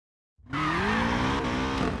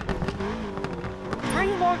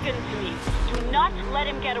Bring Morgan to me. Do not let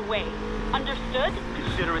him get away. Understood?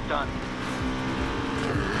 Consider it done.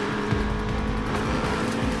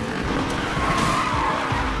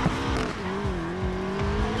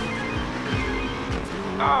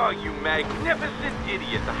 Oh, you magnificent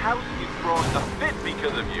idiot. The house is throwing a fit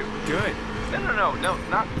because of you. Good. No,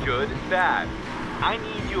 not good. Bad. I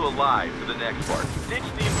need you alive for the next part. Ditch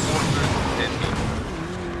the enforcers and me.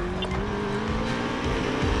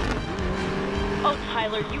 Oh,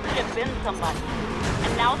 Tyler, you could have been somebody.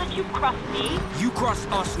 And now that you've crossed me... You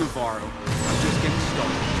crossed us, Navarro. I'm just getting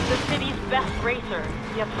started. The city's best racer,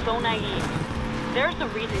 yet so naive. There's a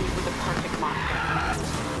reason you were the perfect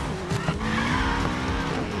monster.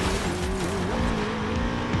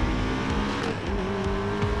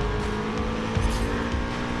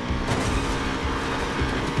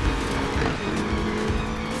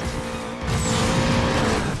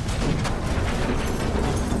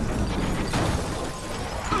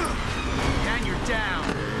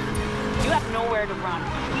 To run.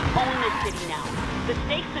 We own this city now. The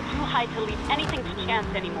stakes are too high to leave anything to chance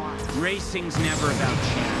anymore. Racing's never about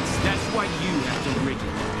chance. That's why you have to rig it.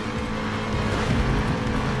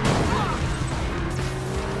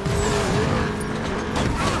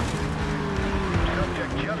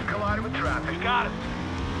 Subject just collided with traffic. We got it.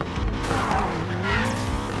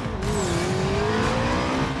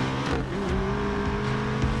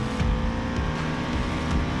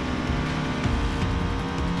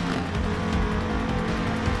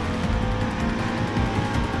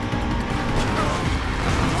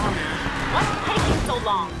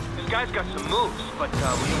 Long. This guy's got some moves, but we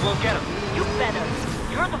won't get him. You better.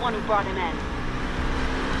 You're the one who brought him in.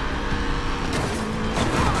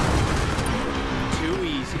 Too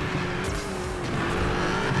easy.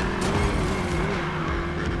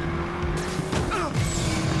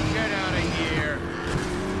 Get out of here.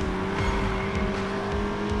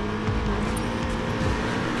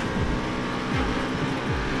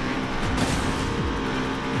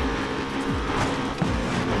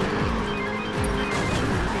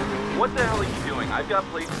 What the hell are you doing? I've got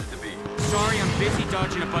places to be. Sorry, I'm busy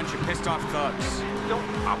dodging a bunch of pissed off thugs. Don't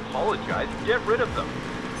apologize. Get rid of them.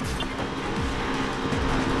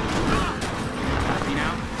 Happy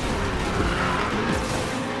now?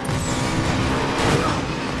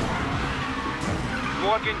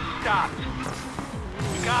 Morgan stopped.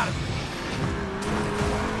 We got him.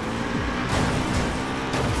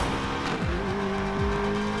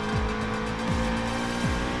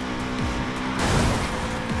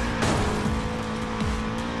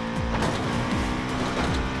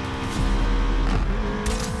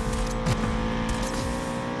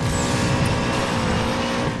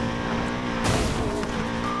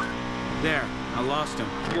 There, I lost him.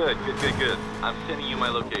 Good. I'm sending you my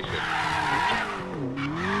location.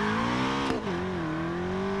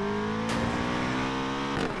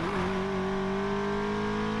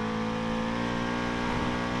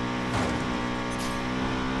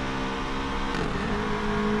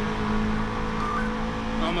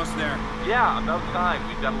 Almost there. Yeah, about time.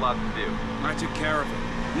 We've got a lot to do. I took care of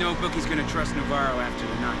it. No bookie's gonna trust Navarro after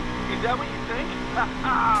the night. Is that what you think?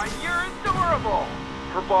 Ha You're adorable!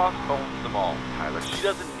 Her boss owns them all, Tyler. She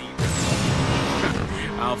doesn't need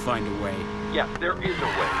them. I'll find a way. Yeah, there is a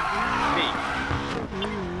way. Me.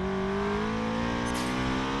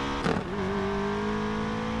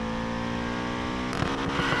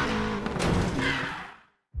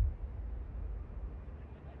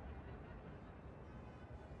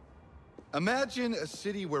 Imagine a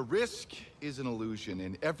city where risk is an illusion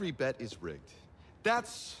and every bet is rigged.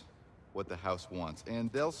 That's what the house wants,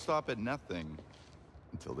 and they'll stop at nothing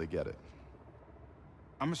until they get it.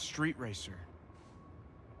 I'm a street racer.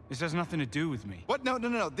 This has nothing to do with me. What? No.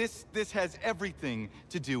 This has everything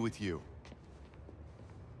to do with you.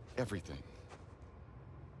 Everything.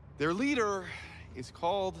 Their leader is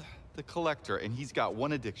called the Collector, and he's got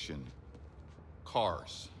one addiction.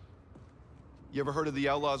 Cars. You ever heard of the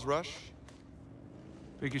Outlaws Rush?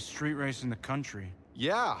 Biggest street race in the country.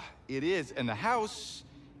 Yeah, it is, and the house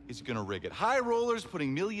is gonna rig it. High rollers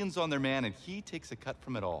putting millions on their man, and he takes a cut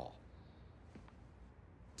from it all.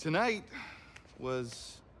 Tonight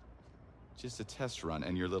was just a test run,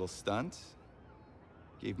 and your little stunt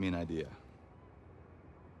gave me an idea.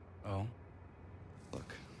 Oh?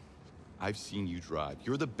 Look, I've seen you drive.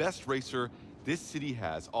 You're the best racer this city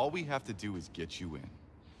has. All we have to do is get you in.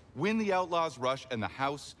 Win the Outlaws Rush, and the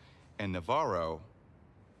house and Navarro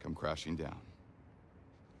come crashing down.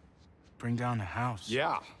 Bring down the house?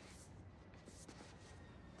 Yeah.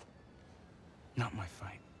 Not my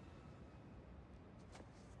fight.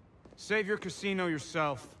 Save your casino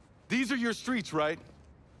yourself. These are your streets, right?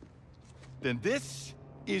 then this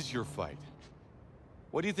is your fight.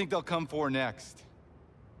 What do you think they'll come for next?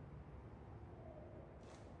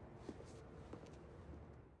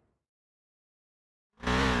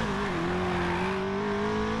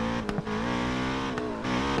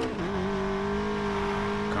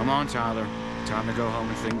 Come on, Tyler. Time to go home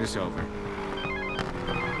and think this over.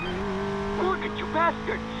 Look at you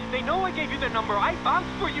bastards! They know I gave you their number. I vouched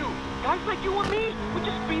for you. Guys like you and me, we're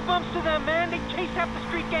just speed bumps to them, man. They chase half the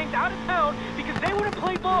street gangs out of town because they wouldn't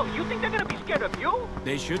play ball. You think they're gonna be scared of you?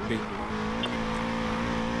 They should be.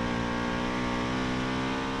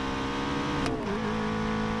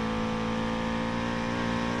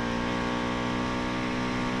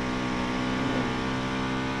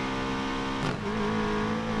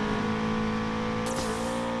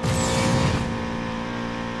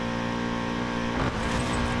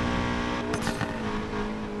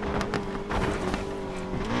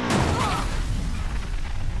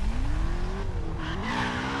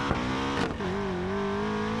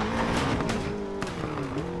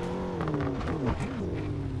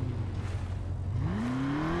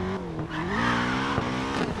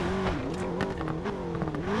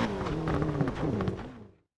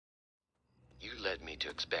 To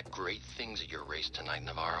expect great things at your race tonight,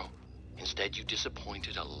 Navarro. Instead, you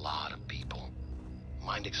disappointed a lot of people.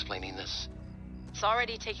 Mind explaining this? It's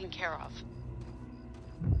already taken care of.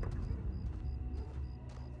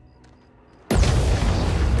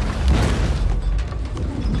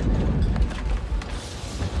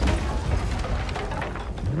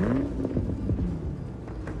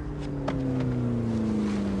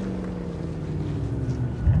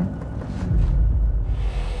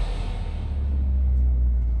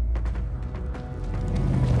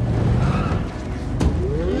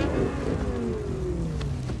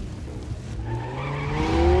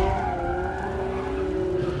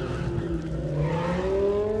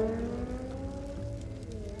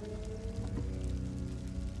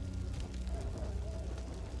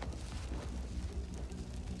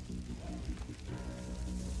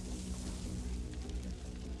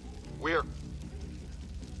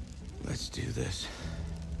 Let's do this.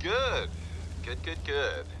 Good.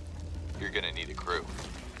 Good. You're gonna need a crew.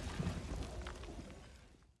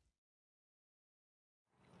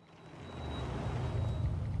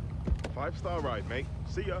 Five-star ride, mate.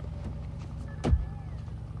 See ya.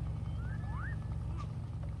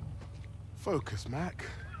 Focus, Mac.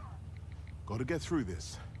 Gotta get through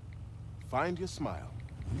this. Find your smile.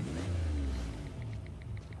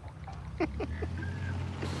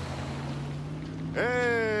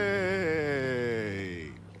 Hey!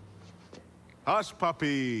 Hush,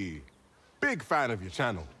 puppy. Big fan of your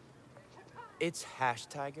channel. It's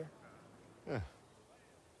Tiger. Yeah.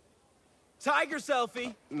 Tiger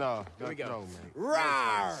selfie. No, Here we go. No, mate. Roar!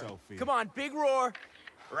 No selfie. Come on, big roar.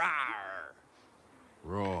 Roar!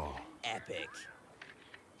 Raw. Epic.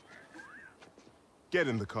 Get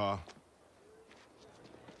in the car.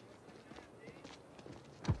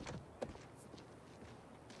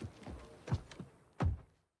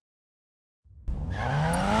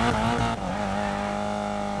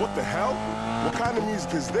 What the hell? What kind of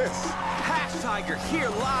music is this? Tiger here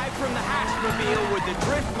live from the Hashmobile with the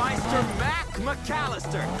Driftmeister Mac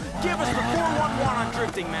McAllister. Give us the 411 on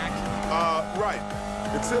drifting, Mac. Right.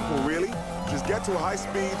 It's simple, really. Just get to high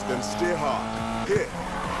speeds, then steer hard. Here,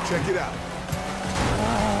 check it out.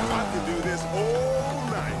 I can do this all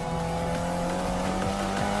night.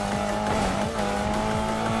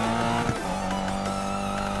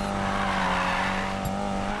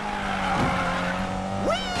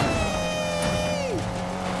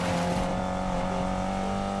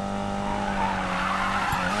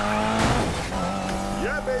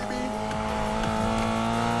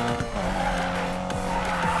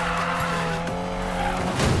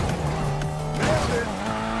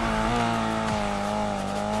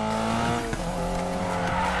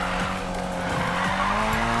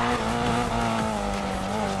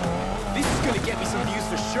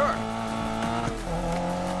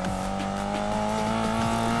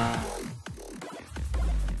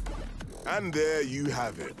 And there you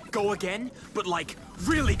have it. Go again, but like,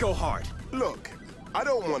 really go hard. Look, I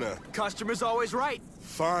don't wanna... Customer's always right.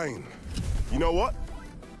 Fine. You know what?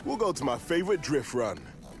 We'll go to my favorite drift run.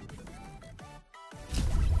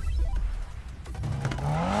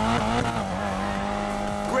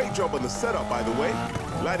 Great job on the setup, by the way.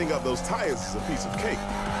 Lighting up those tires is a piece of cake.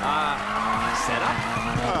 Setup?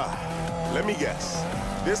 Let me guess.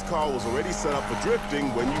 This car was already set up for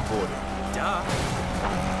drifting when you bought it. Duh.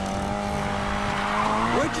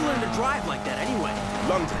 Where'd you learn to drive like that anyway?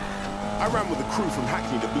 London. I ran with a crew from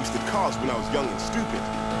Hackney that boosted cars when I was young and stupid.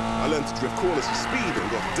 I learned to drift corners for speed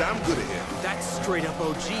and got damn good at it. That's straight up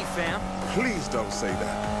OG, fam. Please don't say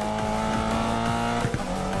that.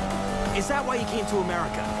 Is that why you came to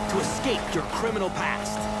America? To escape your criminal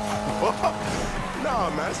past?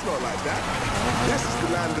 Nah, man, it's not like that. This is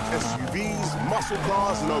the land of SUVs, muscle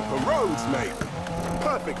cars, and open roads, mate.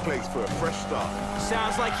 Perfect place for a fresh start.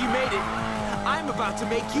 Sounds like you made it. I'm about to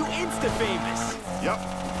make you insta-famous. Yup.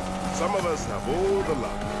 Some of us have all the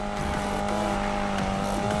luck.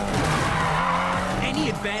 Any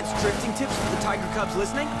advanced drifting tips for the Tiger Cubs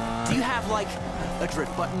listening? Do you have, like, a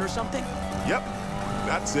drift button or something? Yep,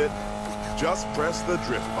 that's it. Just press the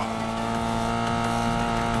drift button.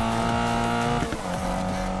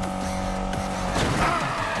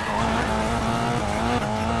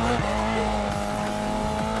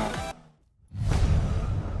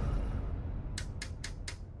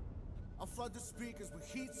 I'll flood the speakers with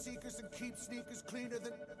heat seekers and keep sneakers cleaner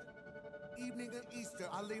than evening and Easter.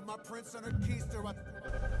 I leave my prints on a keister.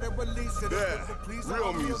 They release it. Yeah,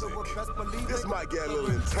 real music. This might get a little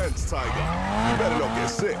intense, Tiger. You better not get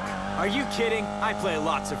sick. Are you kidding? I play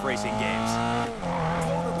lots of racing games.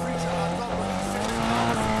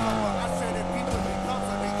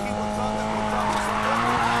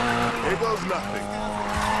 Here goes nothing.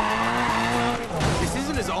 This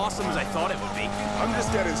isn't as awesome as I thought it would be. I'm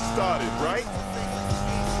just getting started, right?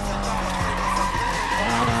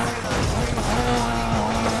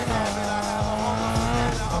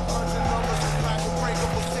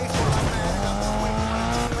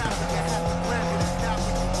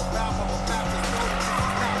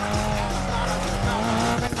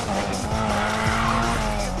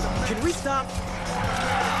 Can we stop?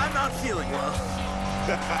 I'm not feeling well.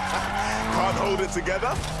 Can't hold it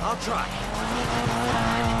together? I'll try.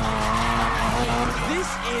 This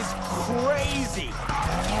is crazy!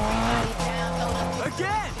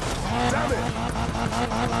 Again! Damn it!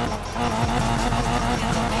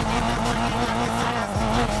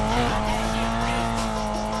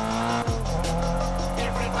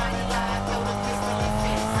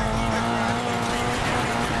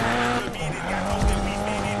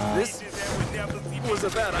 This was a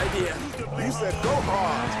bad idea. You said go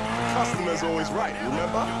hard. Customer's always right,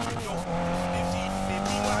 remember?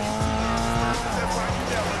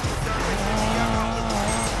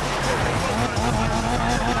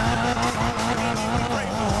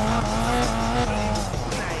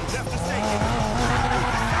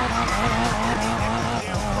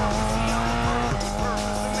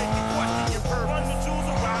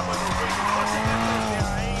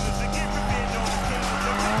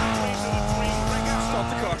 Stop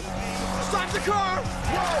the car! Stop the car!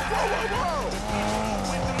 Whoa, whoa, whoa, whoa!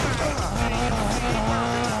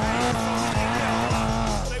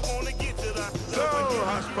 So,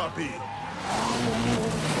 hush puppy.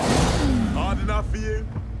 Hard enough for you?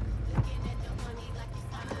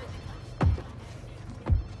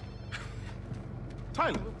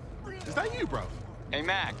 Tyler, is that you, bro? Hey,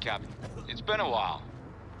 Mac, it's been a while.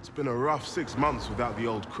 It's been a rough 6 months without the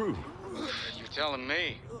old crew. You're telling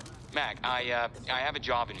me. Mac, I have a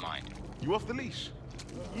job in mind. You off the leash?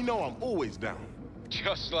 You know I'm always down.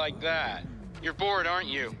 Just like that. You're bored, aren't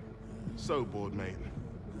you? So bored, mate.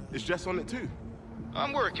 Is Jess on it too?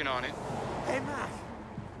 I'm working on it. Hey, Mac.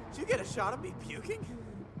 Did you get a shot of me puking?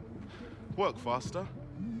 Work faster.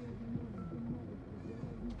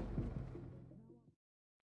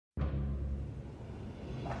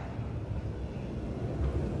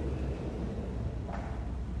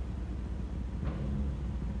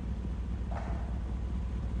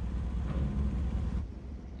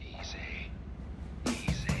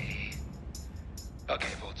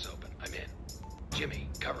 Okay, vault's open. I'm in. Jimmy,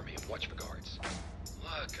 cover me and watch for guards.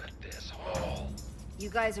 Look at this hall. You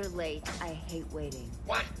guys are late. I hate waiting.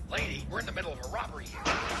 What? Lady, we're in the middle of a robbery here.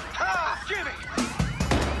 Ah! Jimmy!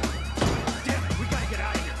 Damn it, we gotta get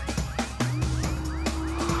out of here.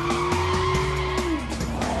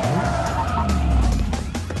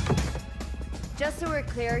 Just so we're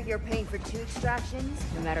clear, you're paying for 2 extractions,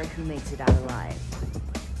 no matter who makes it out alive.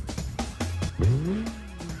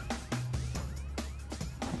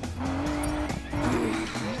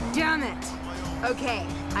 Damn it! Okay,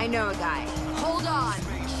 I know a guy. Hold on!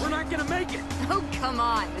 We're not gonna make it! Oh, come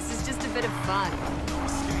on. This is just a bit of fun.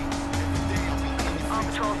 All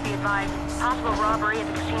patrols be advised. Possible robbery at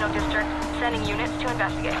the casino district. Sending units to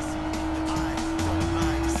investigate.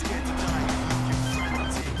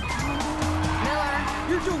 Miller!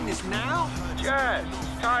 You're doing this now? Jess,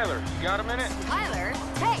 Tyler, you got a minute? Tyler?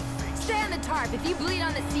 Hey! Stay on the tarp. If you bleed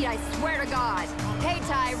on the seat, I swear to God. Hey,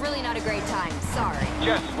 Ty, really not a great time. Sorry.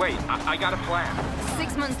 Jess, wait, I got a plan.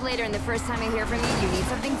 6 months later and the first time I hear from you, you need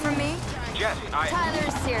something from me? Jess, Tyler,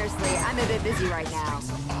 seriously, I'm a bit busy right now.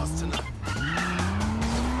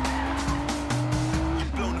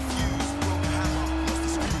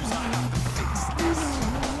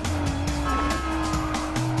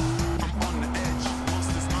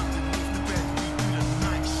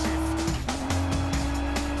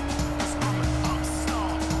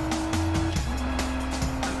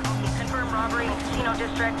 Confirmed robbery, Casino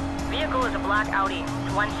District. Vehicle is a black Audi.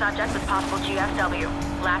 One subject with possible GFW.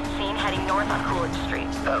 Last seen heading north on Coolidge Street.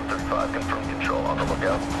 Adam 35, confirm control, on the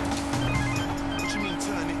lookout.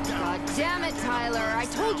 God damn it, Tyler. I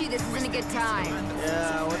told you this isn't a good time.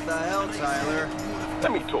 Yeah, what the hell, Tyler?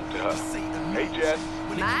 Let me talk to her. Hey, Jess.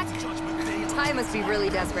 Mac? Ty must be really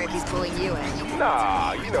desperate if he's pulling you in.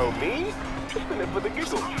 Nah, you know me. Just in it for the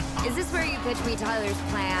giggles. Is this where you pitch me Tyler's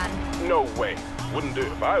plan? No way. Wouldn't do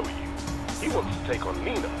it if I were you. He wants to take on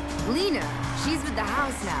Lena. Lena? She's with the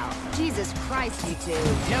house now. Jesus Christ, you two.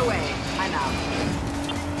 No way. I'm out.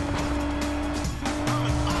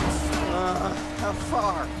 How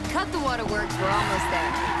far? Cut the waterworks. We're almost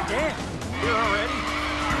there. Damn, you're already?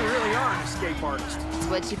 You really are an escape artist. It's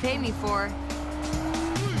what you pay me for.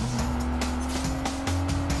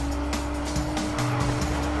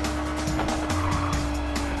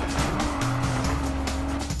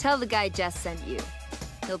 Tell the guy Jess sent you.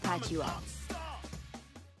 He'll patch you up.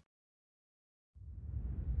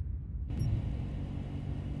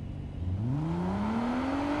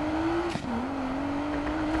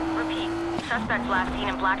 Suspect last seen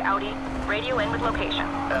in black Audi. Radio in with location.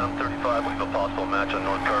 Adam 35, we have a possible match on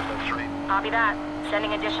North Carson Street. Copy that.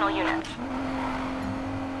 Sending additional units.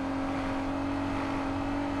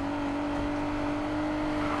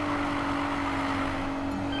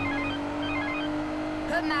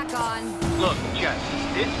 Put Mac on. Look, Jess,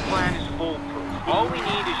 this plan is foolproof. All we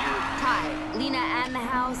need is your... Ty, Lena and the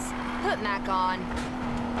house. Put Mac on.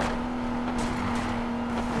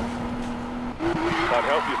 Can't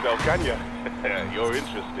help yourself, can you? You're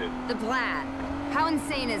interested. The plan. How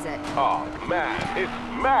insane is it? Oh, man, it's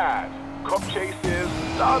mad. Cop chases,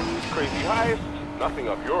 stunts, crazy heists, nothing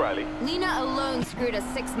up your alley. Lena alone screwed us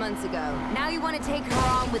 6 months ago. Now you want to take her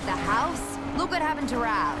on with the house? Look what happened to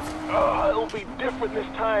Rav. It'll be different this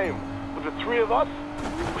time. With the three of us,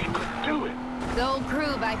 we could do it. The whole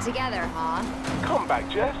crew back together, huh? Come back,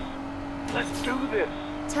 Jess. Let's do this.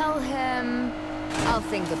 Tell him I'll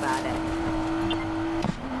think about it.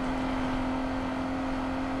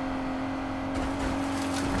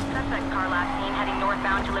 Suspect car last seen heading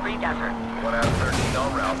northbound to Liberty Desert. 1 out of 13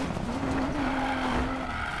 en route.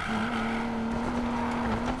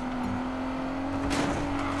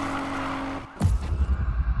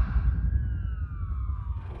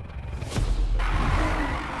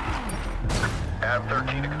 Adam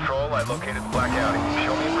 13 to control, I located the black Audi.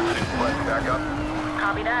 Show me in pursuit, let's back up.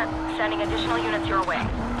 Copy that. Sending additional units your way.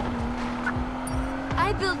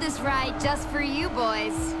 I built this ride just for you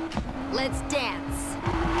boys. Let's dance.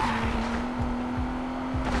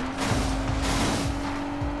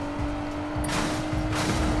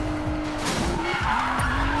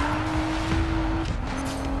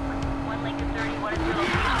 One Lincoln 30, what is your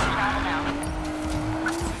location of travel now?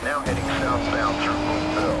 Now heading southbound through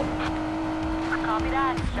Boonville. Copy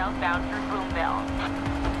that. Southbound through Boomville.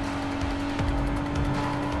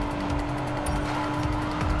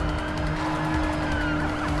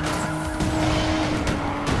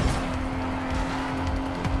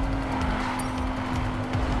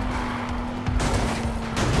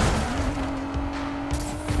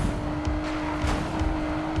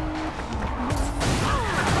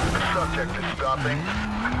 Subject is stopping.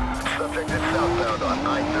 Subject is southbound on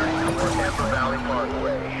I-34 Amber Valley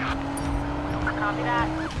Parkway. Copy that.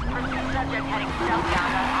 Pursuit subject heading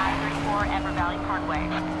southbound on I-34 Amber Valley Parkway.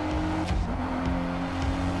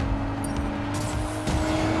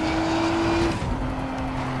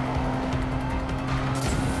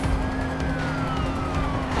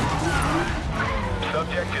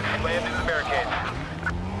 Subject is slammed into the barricades.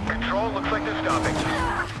 Control, looks like they're stopping.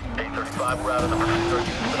 835, we're out of the pursuit.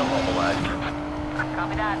 Units been immobilized.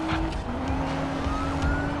 Copy that.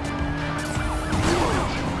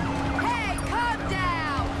 Hey, calm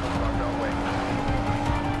down!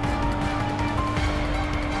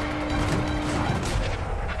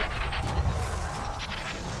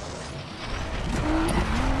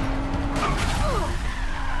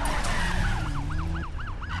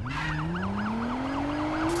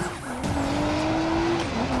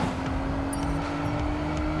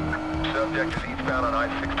 Subject is eastbound on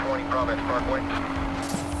I-620 Province Parkway.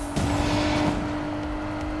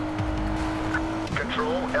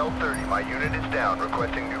 Control, L30, my unit is down,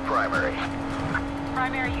 requesting new primary.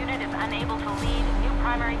 Primary unit is unable to lead. New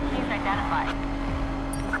primary keys identified.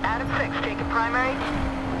 Adam 6, taking primary.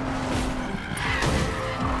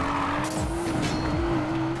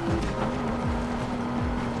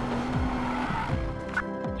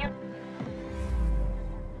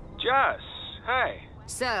 Jess, hey.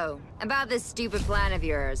 So, about this stupid plan of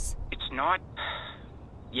yours. It's not...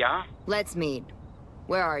 Yeah? Let's meet.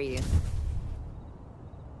 Where are you?